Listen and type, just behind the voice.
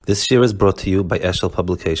This year is brought to you by Eshel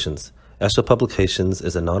Publications. Eshel Publications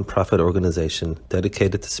is a non-profit organization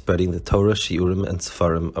dedicated to spreading the Torah, Shiurim, and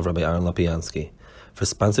Sefarim of Rabbi Aaron Lapiansky. For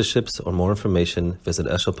sponsorships or more information, visit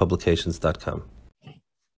eshelpublications.com.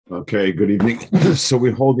 Okay, good evening. So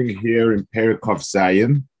we're holding here in Perek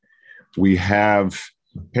Zayin. We have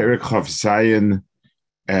Perek Zayin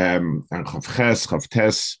and Chav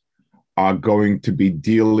Tes are going to be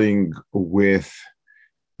dealing with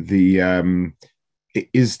the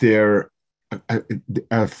is there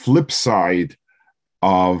a flip side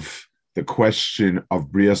of the question of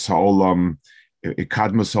Brias Ha'olam,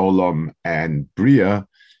 Kadmos Ha'olam, and Bria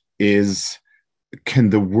is, can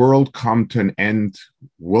the world come to an end?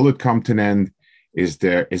 Will it come to an end? Is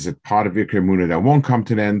it part of Ikra Emunah that won't come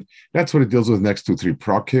to an end? That's what it deals with next 2-3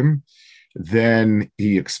 prakim. Then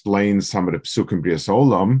he explains some of the psukim Brias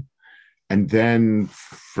Ha'olam, and then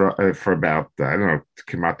for about, I don't know,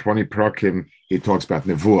 about 20 prakim, he talks about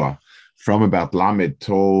Nevuah. From about Lamed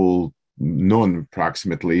till Nun,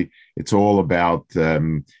 approximately, it's all about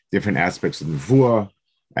different aspects of Nevuah,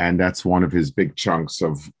 and that's one of his big chunks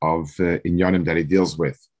of Inyanim that he deals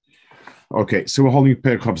with. Okay, so we're holding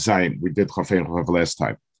Perek Zayin. We did Chafei last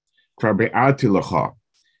time.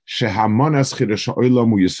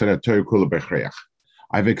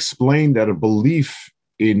 I've explained that a belief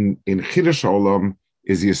in Chidush Olam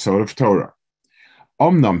is the Yesod of Torah.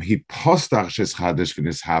 Omnam hi postach shes chadash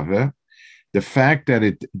v'nishave, the fact that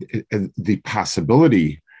the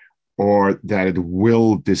possibility or that it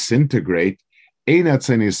will disintegrate, ein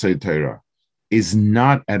atzayin Yesod Torah, is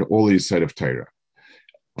not at all the Yesod of Torah.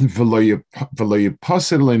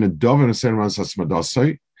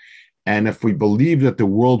 And if we believe that the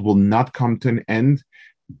world will not come to an end,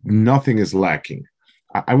 nothing is lacking.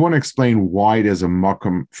 I want to explain why there's a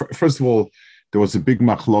makom. First of all, there was a big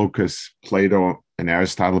machlokas, Plato and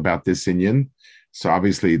Aristotle, about this inyan. So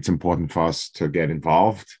obviously it's important for us to get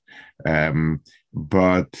involved.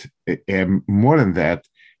 But more than that,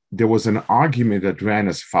 there was an argument that ran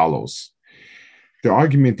as follows. The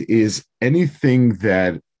argument is anything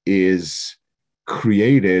that is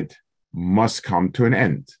created must come to an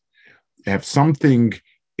end. If something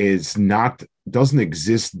doesn't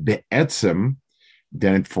exist be'etzem,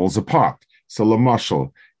 then it falls apart. So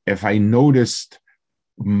lamashal, if I noticed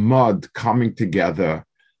mud coming together,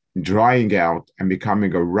 drying out, and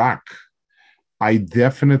becoming a rock, I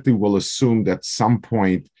definitely will assume that at some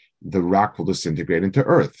point the rock will disintegrate into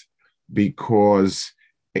earth, because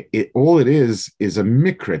all it is a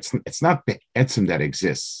mikra. It's not the etzem that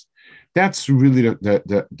exists. That's really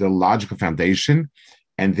the logical foundation,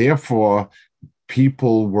 and therefore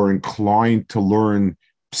people were inclined to learn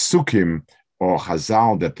psukim or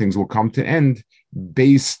Chazal that things will come to end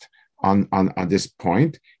based on this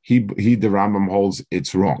point. The Rambam holds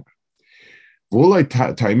it's wrong. Vulai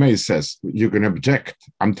Taimei says you're going to object.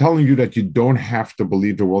 I'm telling you that you don't have to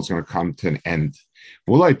believe the world's going to come to an end.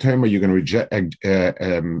 Vulai Taimei, you're going to reject.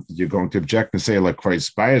 You're going to object and say like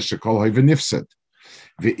Christ bias shekol hoivenifset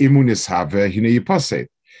v'imunis have hine yipaset.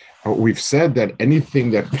 We've said that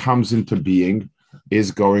anything that comes into being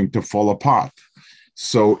is going to fall apart.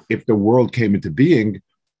 So if the world came into being,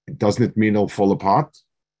 doesn't it mean it'll fall apart?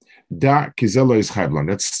 That's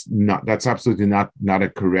absolutely not a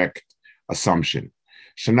correct assumption.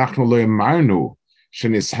 I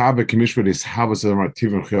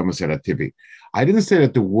didn't say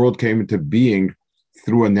that the world came into being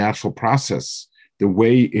through a natural process, the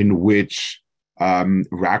way in which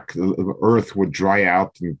earth would dry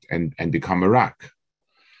out and become a rock.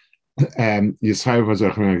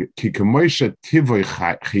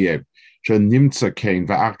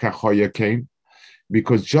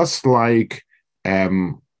 Because just like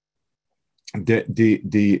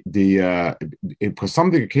because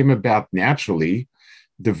something came about naturally,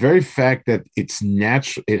 the very fact that it's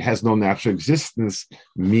natural, it has no natural existence,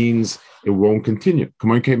 means it won't continue.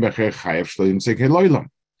 In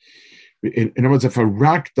other words, if a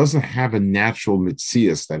rock doesn't have a natural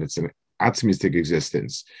mitzias, that it's an atzmistic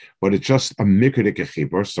existence, but it's just a mikra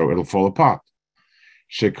chibur, so it'll fall apart.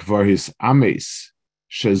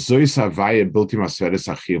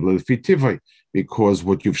 Because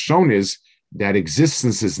what you've shown is that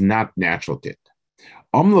existence is not natural.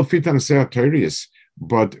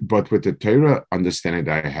 But with the Torah understanding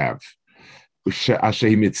that I have,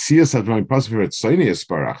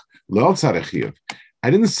 I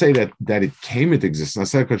didn't say that it came into existence. I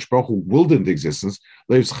said Kadosh Baruch Hu willed into existence.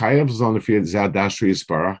 So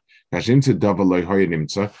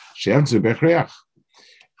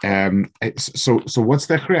what's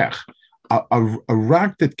the chreach? A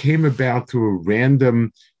rock that came about through a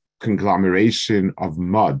random conglomeration of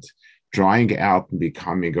mud drying out and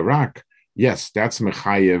becoming a rock, yes, that's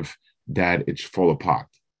mechayev that it should fall apart.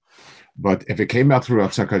 But if it came out through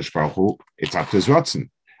Ratzon Kadosh Baruch Hu, it's up to his Ratzon.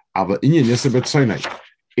 Aber inyan yisa b'tzoynai.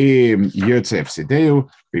 Im yirtze efsideu,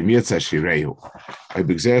 b'im yirtze shireu. Oy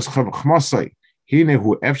b'gzeres chmosai. Hine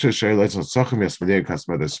hu efshe shei leitzon tzochem yasmadeu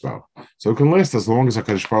kasmada spau. So it can last as long as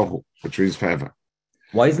HaKadosh Baruch Hu, which means forever.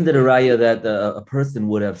 Why isn't it a raya that a person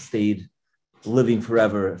would have stayed living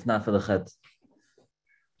forever if not for the chet?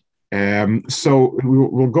 So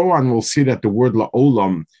we'll go on. We'll see that the word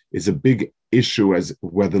la'olam is a big issue as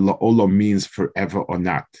whether la'olam means forever or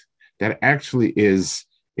not. That actually is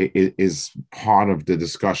part of the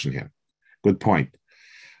discussion here. Good point.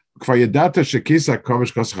 So he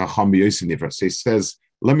says,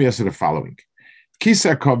 let me answer the following.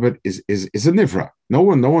 Kisa kavod is a nivra. No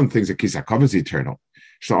one thinks that kisa kavod is eternal.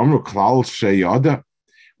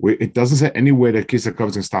 It doesn't say anywhere that kisa kavod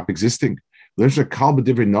is going to stop existing. We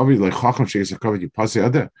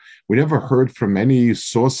never heard from any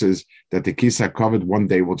sources that the kisa kavod one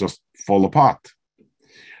day will just fall apart.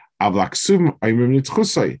 It's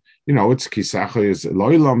kisach is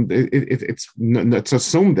loilam. It's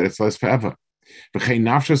assumed that it's less forever. The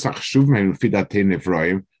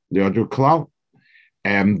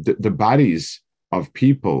bodies of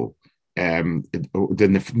people, the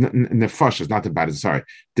nefashas, not the bodies. Sorry,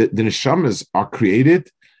 the neshamas are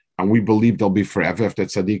created, and we believe they'll be forever after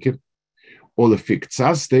tzaddikim. Or the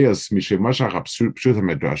fiktzas deas mishemashach absurd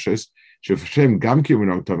medrashes shefshem gam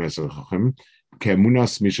kimunot tomesachim.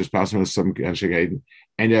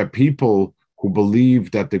 And there are people who believe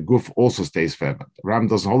that the guf also stays forever. Ram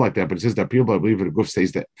doesn't hold like that, but it says that people believe that the guf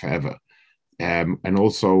stays there forever. And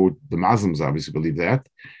also the Muslims obviously believe that.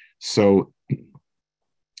 So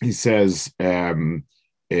he says, then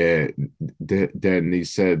he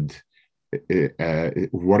said,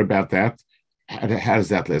 what about that? How does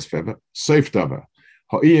that last forever? Seif dava.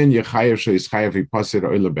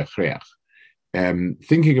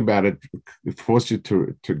 Thinking about it forces you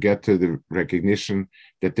to get to the recognition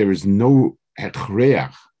that there is no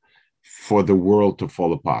hechreach for the world to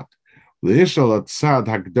fall apart. All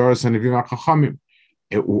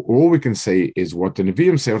we can say is what the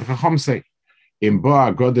Nevi'im say, what the Chacham say.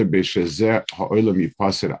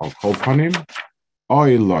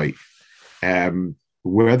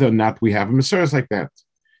 Whether or not we have a Messiah like that.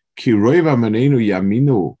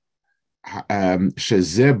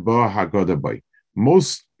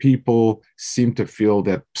 Most people seem to feel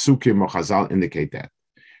that psukim or chazal indicate that.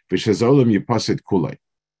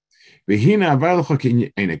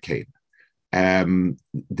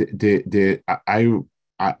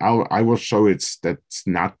 I will show that's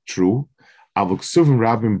not true.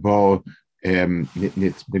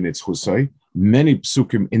 Many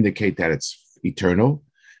psukim indicate that it's eternal.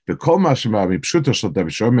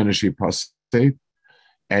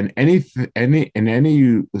 And any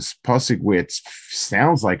pasuk where it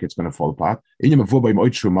sounds like it's going to fall apart,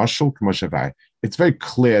 it's very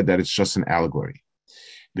clear that it's just an allegory.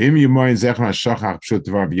 And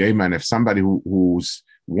if somebody who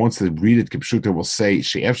wants to read it kipshuta will say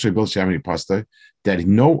that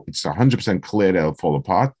no, it's 100% clear that it'll fall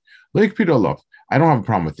apart. I don't have a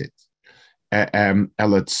problem with it.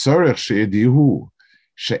 It's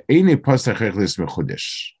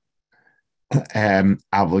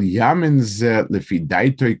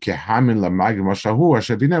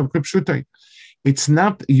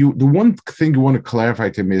not you. The one thing you want to clarify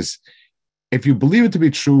to him is, if you believe it to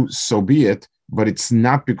be true, so be it. But it's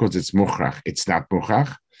not because it's mukhrach. It's not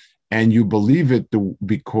mukhrach, and you believe it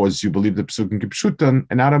because you believe the psukim kipshutan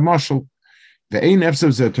and not a mashal. The ein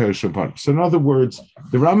efsav zeter shaban. So in other words,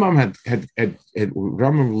 the Rambam had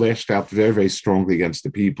Rambam lashed out very, very strongly against the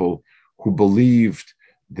people who believed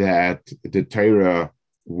that the Torah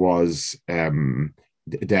was that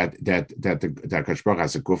Kadosh Baruch Hu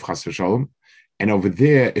has a guf chas v'shalom, and over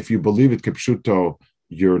there, if you believe it kipshuto,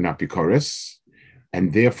 you're not bikoris,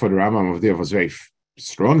 and therefore the Rambam over there was very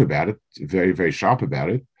strong about it, very, very sharp about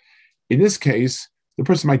it. In this case, the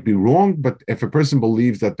person might be wrong, but if a person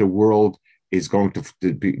believes that the world is going to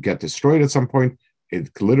get destroyed at some point, it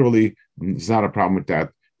literally is not a problem with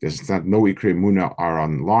that. There's not no ikre muna are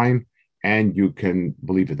online, and you can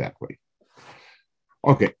believe it that way.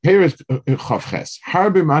 Okay, here is Chavches.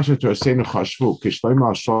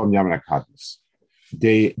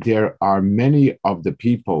 There are many of the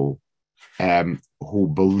people who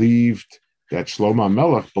believed that Shlomo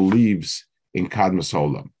Melech believes in Kadmas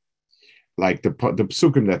Olam. Like the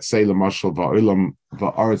psukim that say L'mashal va'olam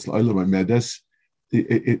va'aretz l'olam amedes,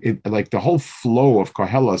 like the whole flow of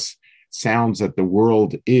Kohelas sounds that the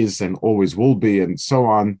world is and always will be, and so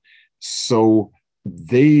on. So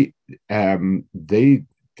they they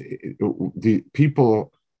the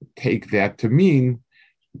people take that to mean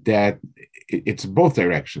that it's both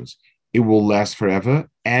directions. It will last forever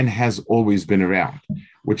and has always been around,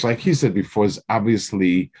 which, like he said before, is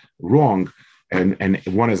obviously wrong. And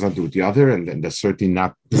one has nothing to do with the other, and they're certainly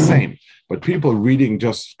not the same. But people reading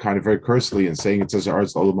just kind of very cursorily and saying it says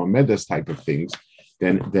Arz Olam Hamedes type of things,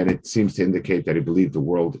 then it seems to indicate that he believed the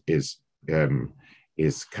world is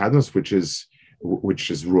Kadmos, which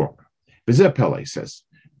is wrong. Bezeh Pele says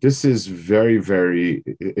this is very, very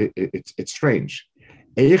it's strange.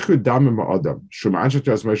 How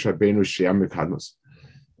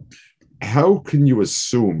can you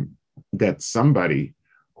assume that somebody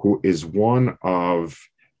who is one of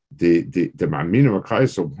the Ma'aminim,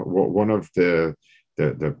 so one of the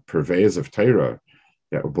purveyors of Torah,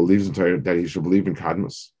 that believes in Torah, that he should believe in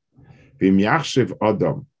Kadmos?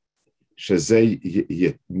 Adam,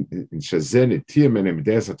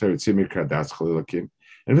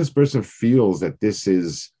 and if this person feels that this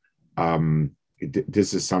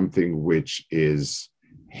is something which is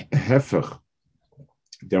hefech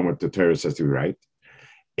than what the Torah says to be right,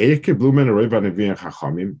 why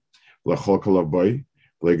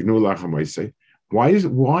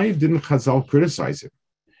didn't Chazal criticize him?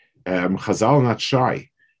 Chazal are not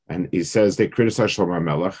shy, and he says they criticize Shlomo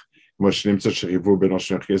Melech. The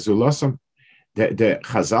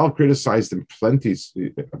Chazal criticized him plenty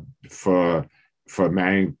for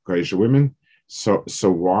marrying Goyish women. So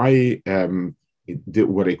why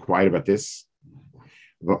were they quiet about this?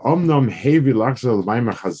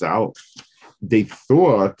 They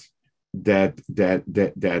thought that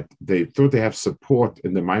they thought they have support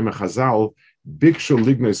in the Maimah Chazal.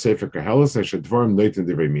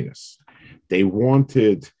 They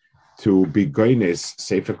wanted to be goynes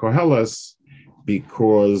Sefer Koheles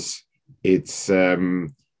because it's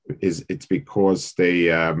because they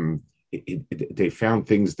found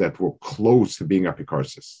things that were close to being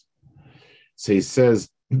apikarsis. So he says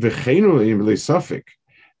Chazal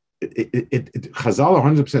are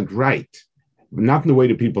 100% right, not in the way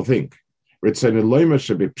that people think. Yes,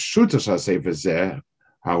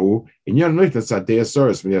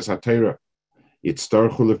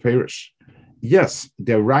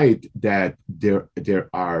 they're right that there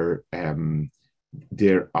are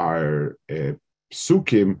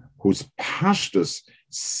psukim whose pashtus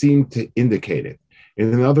seem to indicate it.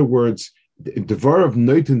 In other words, the Dvar of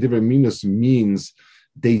Noit and Divrei Minus means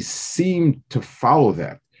they seem to follow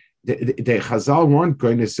that. The Chazal weren't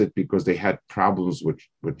going to sit because they had problems with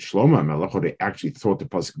Shlomo Melech, or they actually thought the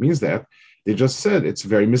pasuk means that. They just said it's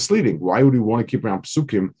very misleading. Why would we want to keep around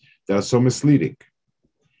psukim that are so misleading?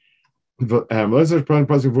 Yes, there are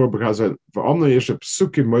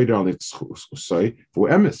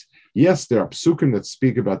psukim that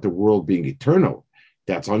speak about the world being eternal.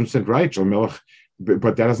 That's 100% right,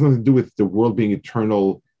 but that has nothing to do with the world being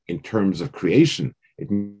eternal in terms of creation. It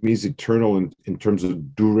means eternal in terms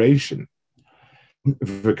of duration. And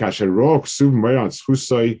when they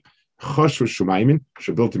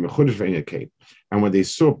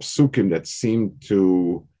saw psukim that seemed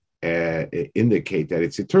to indicate that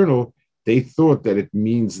it's eternal, they thought that it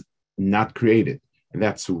means not created, and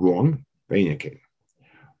that's wrong. His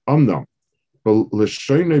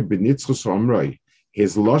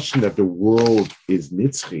lashon that the world is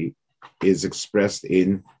nitzchi is expressed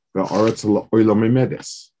in the Aretz Olam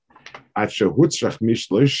Hamedes.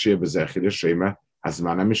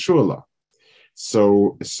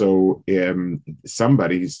 So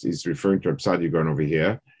somebody, he's referring to Reb Sadia Gaon over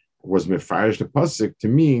here, was mefarish the pasuk to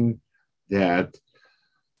mean that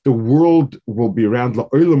the world will be around.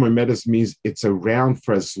 La'olam Hamedes means it's around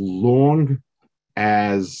for as long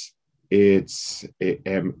as it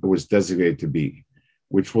was designated to be,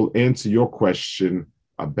 which will answer your question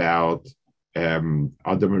about Adam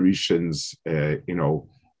Arishan's, v'chai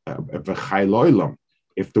lo'olam.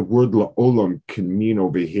 If the word la'olam can mean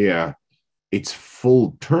over here its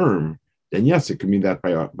full term, then yes, it can mean that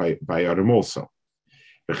by Adam also.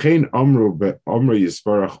 V'chein amru be'amru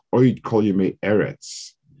yisbarach oid kol yemei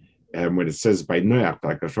eretz. And when it says by Noach,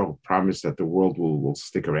 like Hashem promised that the world will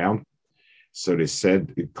stick around, so they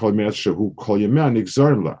said kol yemei shehu kol yemei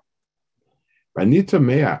nigzarim la. V'nita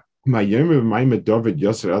mea ma'yom v'mayim David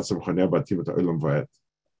yoser atzam chaneh batim olam v'ed.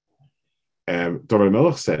 David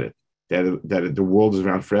Melech said it that the world is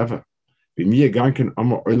around forever. V'miyagankin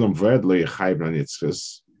amar olam v'ed lo yechayv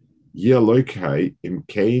nanitzchus yelokai im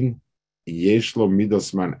kain yeshlo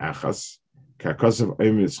midas man achas kakasav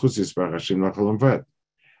oim nitzchus yisbar Hashem lachalam v'ed.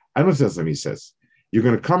 I don't know if that's what he says. You're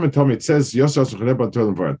going to come and tell me it says yoser atzam chaneh batim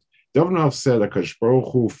olam v'ed. David Melech said that Kadosh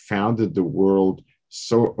Baruch Hu founded the world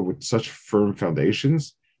with such firm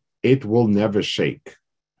foundations it will never shake.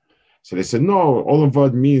 So they said, no, Olam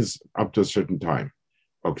Va'ed means up to a certain time.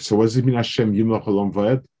 Okay, so what does it mean, Hashem Yimlach Olam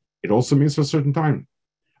Va'ed? It also means for a certain time.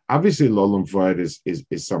 Obviously, Olam Va'ed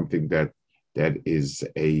is something that is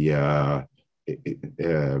it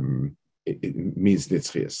means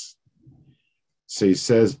Nitzchias. So he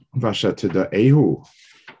says, Vasha Teda Ehu,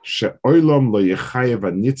 She'olam lo yechayev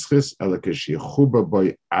ha-nitzchis ela k'shechuba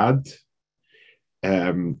boy ad.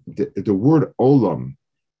 The word olam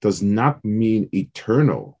does not mean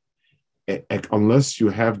eternal unless you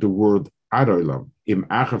have the word ad olam. Im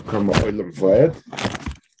achav kama olam v'ed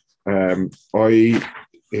oy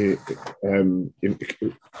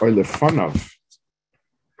lefanav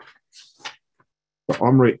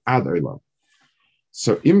ba'omrei ad olam.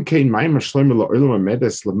 So im kein ma'im ha'shloim la'olam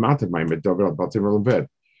ha'medes l'mata ma'im ha'davar al-batim al-ved.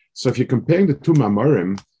 So if you're comparing the two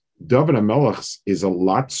Mamarim, David HaMelech is a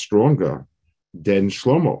lot stronger than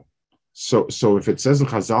Shlomo. So if it says in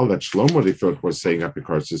Chazal that Shlomo they thought was saying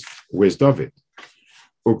Apikoros, where's David?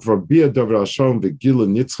 Ukvabia David Hashem v'gilu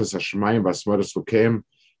nitzchas hashmayim v'asmaras lukeim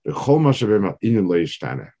v'chol ma shavem al-inu lo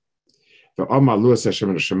yishtane. V'amar luas Hashem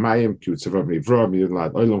ha'shamayim ki utzevav nivra midin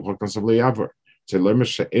la'ad olam chok nasav lo yavar. Tzelemer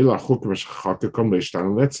she'ela chukim ha'shachakakom lo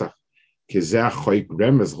yishtane letzach ki zeh ha'choik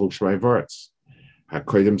remez chuk shmai v'aretz. So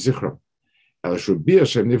you see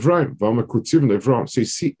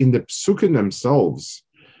in the psukim themselves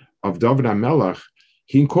of David HaMelech,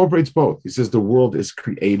 he incorporates both. He says the world is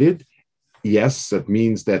created. Yes, that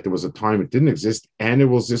means that there was a time it didn't exist and it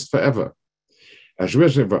will exist forever.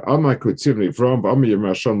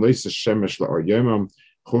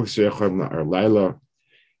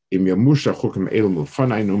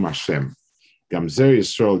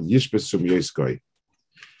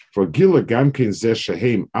 For Gila Gamkin Zeh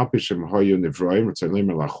Shehem Alpishim Hoyu Nevroim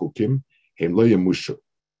Ritzalim Lachukim Hem Lo Yamushu.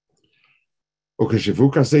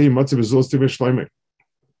 Ukashivuka Zeh Yimotze Bezul Stive Shloimeh.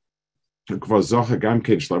 Ukva Zocha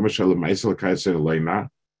Gamkin Shloimeh Shalom Meisel Kaisen Leima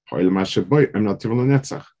Hoyle Mashaboy I'm not Tivol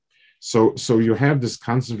Netzach. So you have this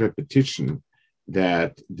constant repetition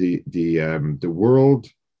that the world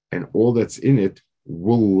and all that's in it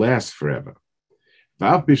will last forever.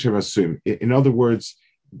 In other words,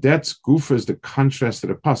 that's Gufa is the contrast to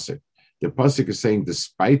the pasuk. The pasuk is saying,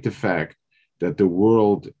 despite the fact that the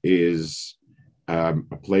world is a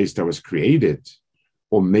place that was created,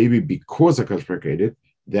 or maybe because it was created,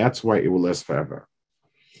 that's why it will last forever.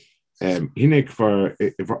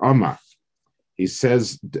 For Amma, he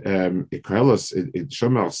says,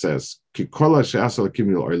 Shomel says,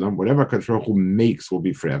 whatever control who makes will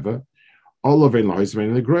be forever. All of it in one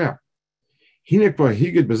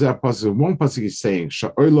pasuk is saying, it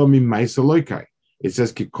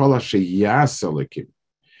says, Kikola sheyasalikim.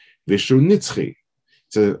 Vishu nitzchi.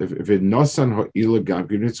 So, v'nosan ha'ila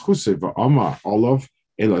gamkim nitzchuse, v'ama olav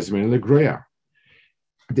elazmen legreya.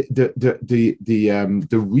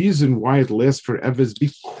 The reason why it lasts forever is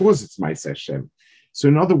because it's Ma'aseh Hashem. So,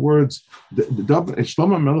 in other words,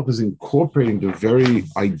 Shlomo HaMelech is incorporating the very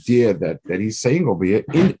idea that he's saying over here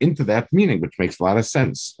into that meaning, which makes a lot of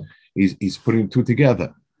sense. He's putting two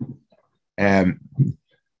together. The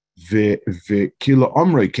kilo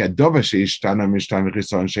omrei ke'adova sheishtana mishtan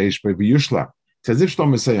v'chison sheish b'yushla. It's as if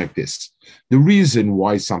Shlomo is saying like this: the reason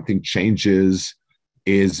why something changes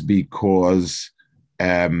is because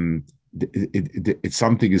something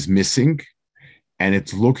is missing, and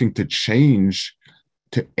it's looking to change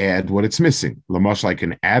to add what it's missing. Much like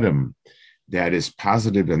an atom that is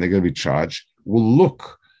positive and they're going to be charged will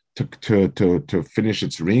look to finish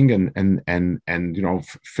its ring and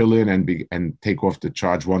fill in and take off the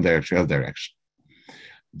charge one direction, other direction.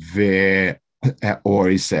 Or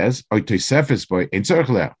he says, or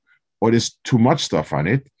there's too much stuff on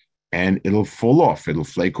it and it'll fall off, it'll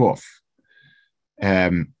flake off.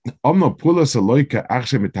 Because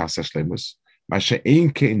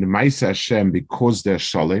they're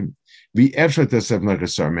shalom,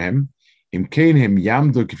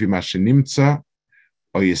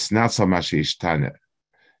 or it's not so much ishtane.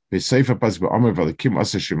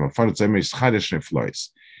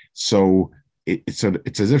 So it's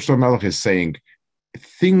as if Shlomo HaMelech is saying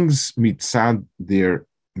things mitzad their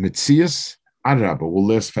mitzias adrabah will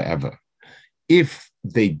last forever. If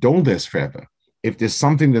they don't last forever, if there's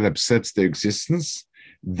something that upsets their existence,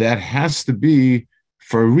 that has to be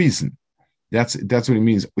for a reason. That's what it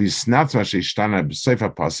means. That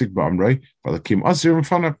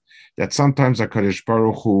sometimes HaKadosh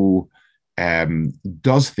Baruch Hu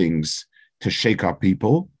does things to shake up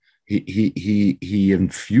people. He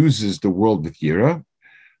infuses the world with yira.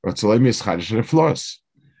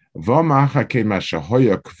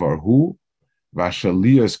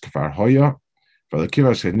 So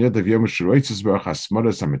HaKadosh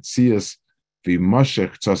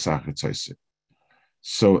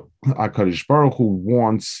Baruch Hu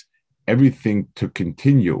wants everything to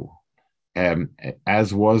continue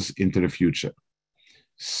as was into the future.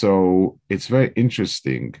 So it's very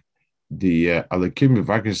interesting. The Alakim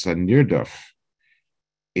V'Vakis HaNirdaf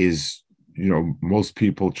is, most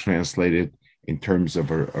people translate it in terms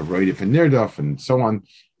of a Roidif and Nirdaf and so on.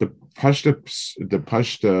 The Pashta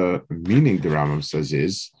meaning the Rambam says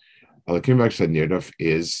is, Alakim V'Vakis HaNirdaf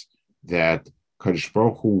is that Kadosh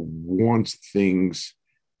Baruch Hu wants things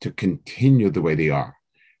to continue the way they are.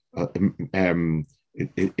 It's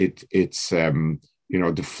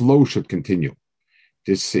the flow should continue.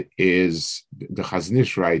 This is the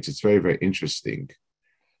Chaznish writes. It's very, very interesting.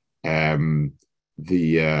 The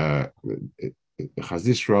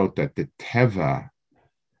Chaznish wrote that the Teva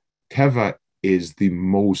is the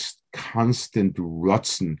most constant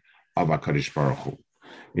rutzen of HaKadosh Baruch Hu.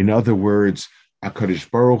 In other words, HaKadosh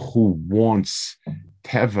Baruch Hu wants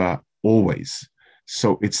Teva always.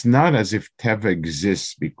 So it's not as if Teva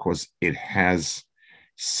exists because it has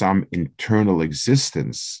some internal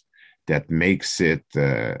existence that makes it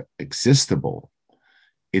existable.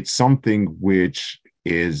 It's something which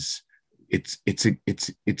is it's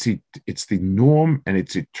the norm, and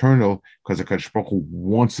it's eternal because HaKadosh Baruch Hu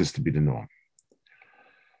wants this to be the norm.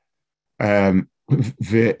 The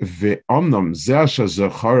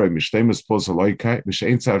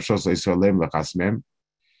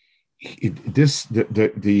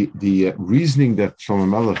reasoning that Shlomo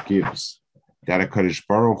Melech gives that HaKadosh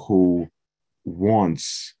Baruch Hu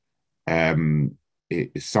wants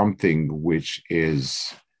something which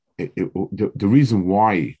is the reason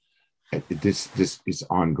why this is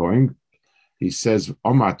ongoing. He says,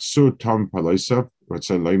 "Amatzur tam paloisav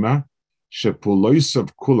ratzalema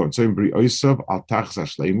shepuloisav kulon zoim brioisav al tachza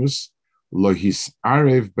shleimus lo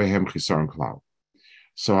hisarev behem chisaron klal."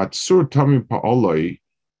 So atzur tamim pa'oloi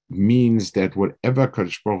means that whatever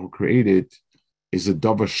Kadosh Baruch Hu created is a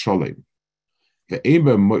davar shalom. And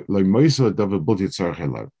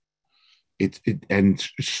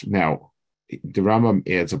now the Rambam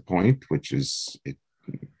adds a point, which is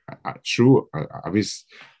true, obvious,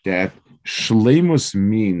 that shleimus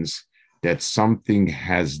means that something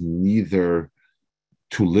has neither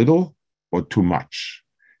too little or too much.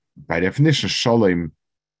 By definition, shalom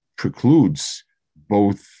precludes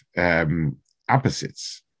both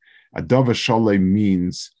opposites. A davar shalom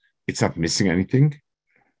means it's not missing anything.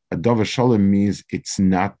 A davar shalom means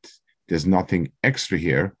there's nothing extra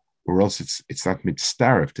here, or else it's not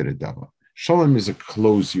mitzaref to the davar. Shalom is a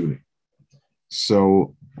closed unit.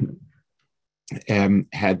 So,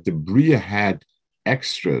 had the Bria had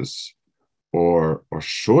extras or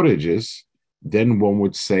shortages, then one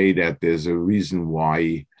would say that there's a reason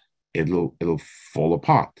why it'll fall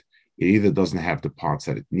apart. It either doesn't have the parts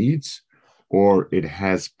that it needs, or it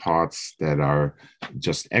has parts that are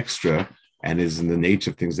just extra and is in the nature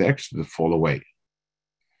of things that are extra to fall away.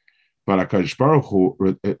 But HaKadosh Baruch Hu,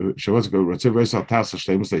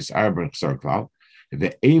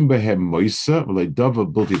 ve'ein behem moisa v'leidavar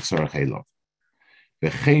bilti tzarech elav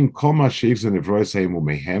ve'chein kol ma sheikz nevrois heim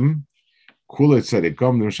u'mehem kula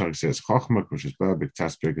tzedekam nimshach says chachma kushes ba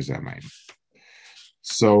b'ktas perek zamayim.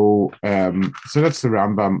 So that's the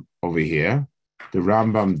Rambam over here. The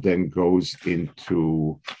Rambam then goes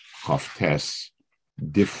into Chavtes,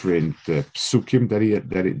 different psukim that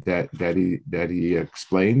he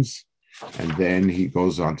explains, and then he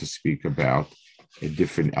goes on to speak about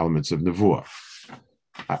different elements of Nevuah.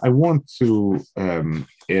 I want to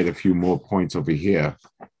add a few more points over here,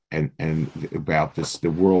 and about this,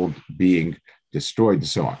 the world being destroyed and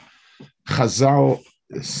so on. Chazal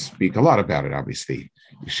speak a lot about it, obviously.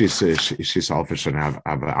 Shis Alfish and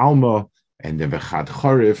Ava Alma, and the Vechad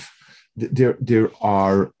Chorif. There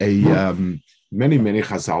are many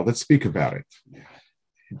Chazal that speak about it.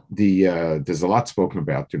 There's a lot spoken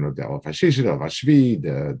about, the El Fashish, El Vashvi,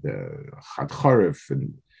 the Chad Chorif,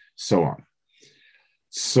 and so on.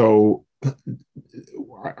 So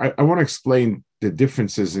I want to explain the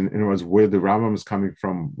differences in other words, where the Rambam is coming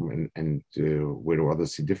from and where do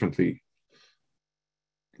others see differently.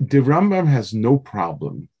 The Rambam has no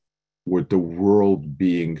problem with the world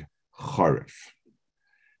being Charif.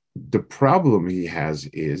 The problem he has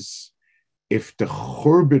is if the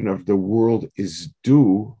Churban of the world is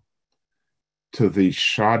due to the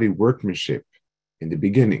shoddy workmanship in the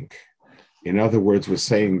beginning. In other words, we're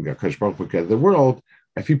saying that Kadosh Baruch Hu put together the world.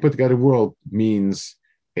 If he put together the world, means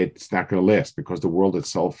it's not going to last because the world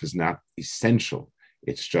itself is not essential.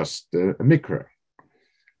 It's just a mikra.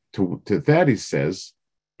 To that he says,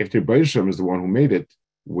 if the Rebbe Shem is the one who made it,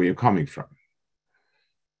 where you're coming from.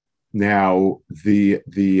 Now,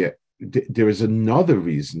 there is another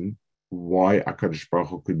reason why HaKadosh Baruch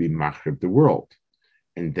Hu could be machrib the world,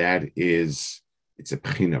 and that is it's a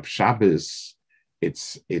pchin of Shabbos.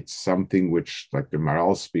 It's something which, like the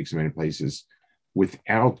Maral speaks in many places,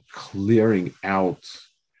 without clearing out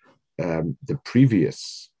the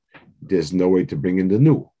previous, there's no way to bring in the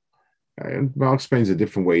new. And Maral explains the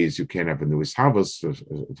different ways you can't have a new Shabbos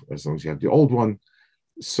as long as you have the old one.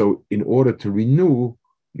 So, in order to renew,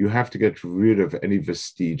 you have to get rid of any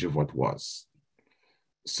vestige of what was.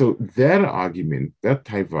 So that argument, that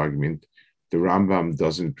type of argument, the Rambam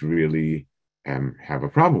doesn't really have a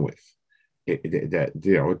problem with.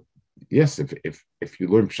 Yes, if you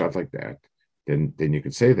learn pshat like that, then you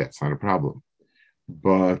could say that's not a problem.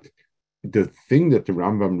 But the thing that the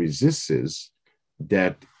Rambam resists is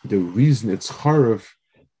that the reason it's charav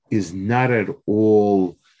is not at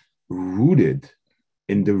all rooted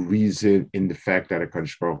in the fact that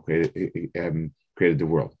HaKadosh Baruch created the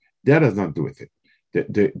world. That has nothing to do with it.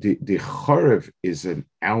 The charav is an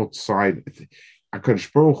outside.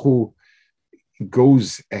 HaKadosh Baruch Hu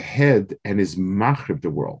goes ahead and is machrib the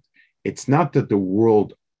world. It's not that the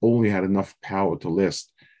world only had enough power to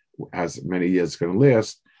last as many years it's going to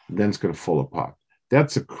last, then it's going to fall apart.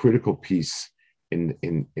 That's a critical piece in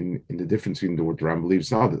the difference between what the Ram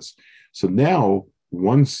believes and others. So now,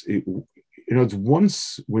 once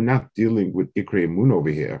we're not dealing with Ikrei Emun over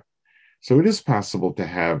here, so it is possible to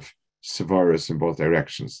have Svaras in both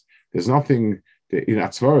directions. There's nothing in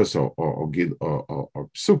Svaras or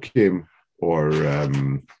Psukim or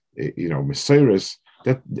Mesiris,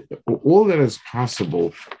 that all that is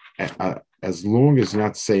possible as long as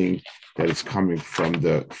not saying that it's coming from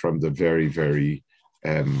the very, very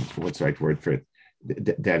what's the right word for it,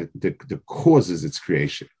 that the causes its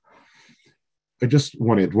creation. I just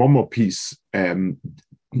wanted one more piece. The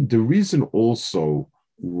reason also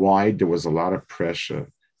why there was a lot of pressure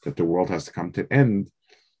that the world has to come to an end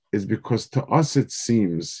is because to us it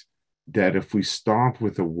seems that if we start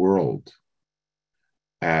with a world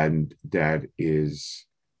and that is,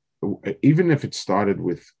 even if it started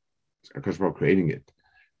with HaKadosh Baruch Hu creating it,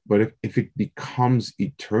 but if it becomes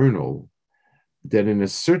eternal, then in a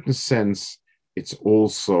certain sense, it's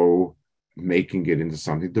also making it into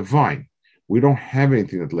something divine. We don't have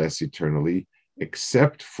anything that lasts eternally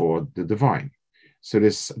except for the divine. So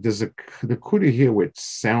there's the Kudi here where it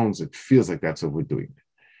feels like that's what we're doing.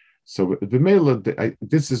 So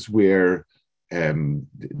this is where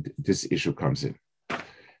this issue comes in.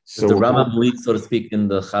 So does the Rambam believe, so to speak, in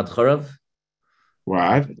the Chad Charav?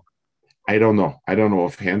 What? I don't know. I don't know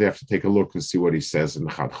offhand. I have to take a look and see what he says in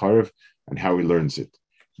the Chad Charav and how he learns it.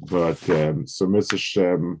 But so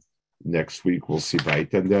Mr. Next week we'll see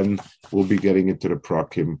right, and then we'll be getting into the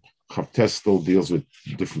Prakim. Chavtes still deals with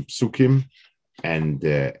different psukim and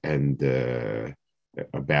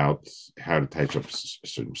about how to touch up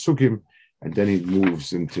certain psukim, and then he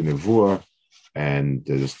moves into Nevuah, and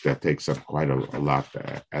that takes up quite a lot,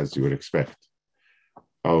 as you would expect.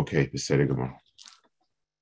 Okay, the Gemara.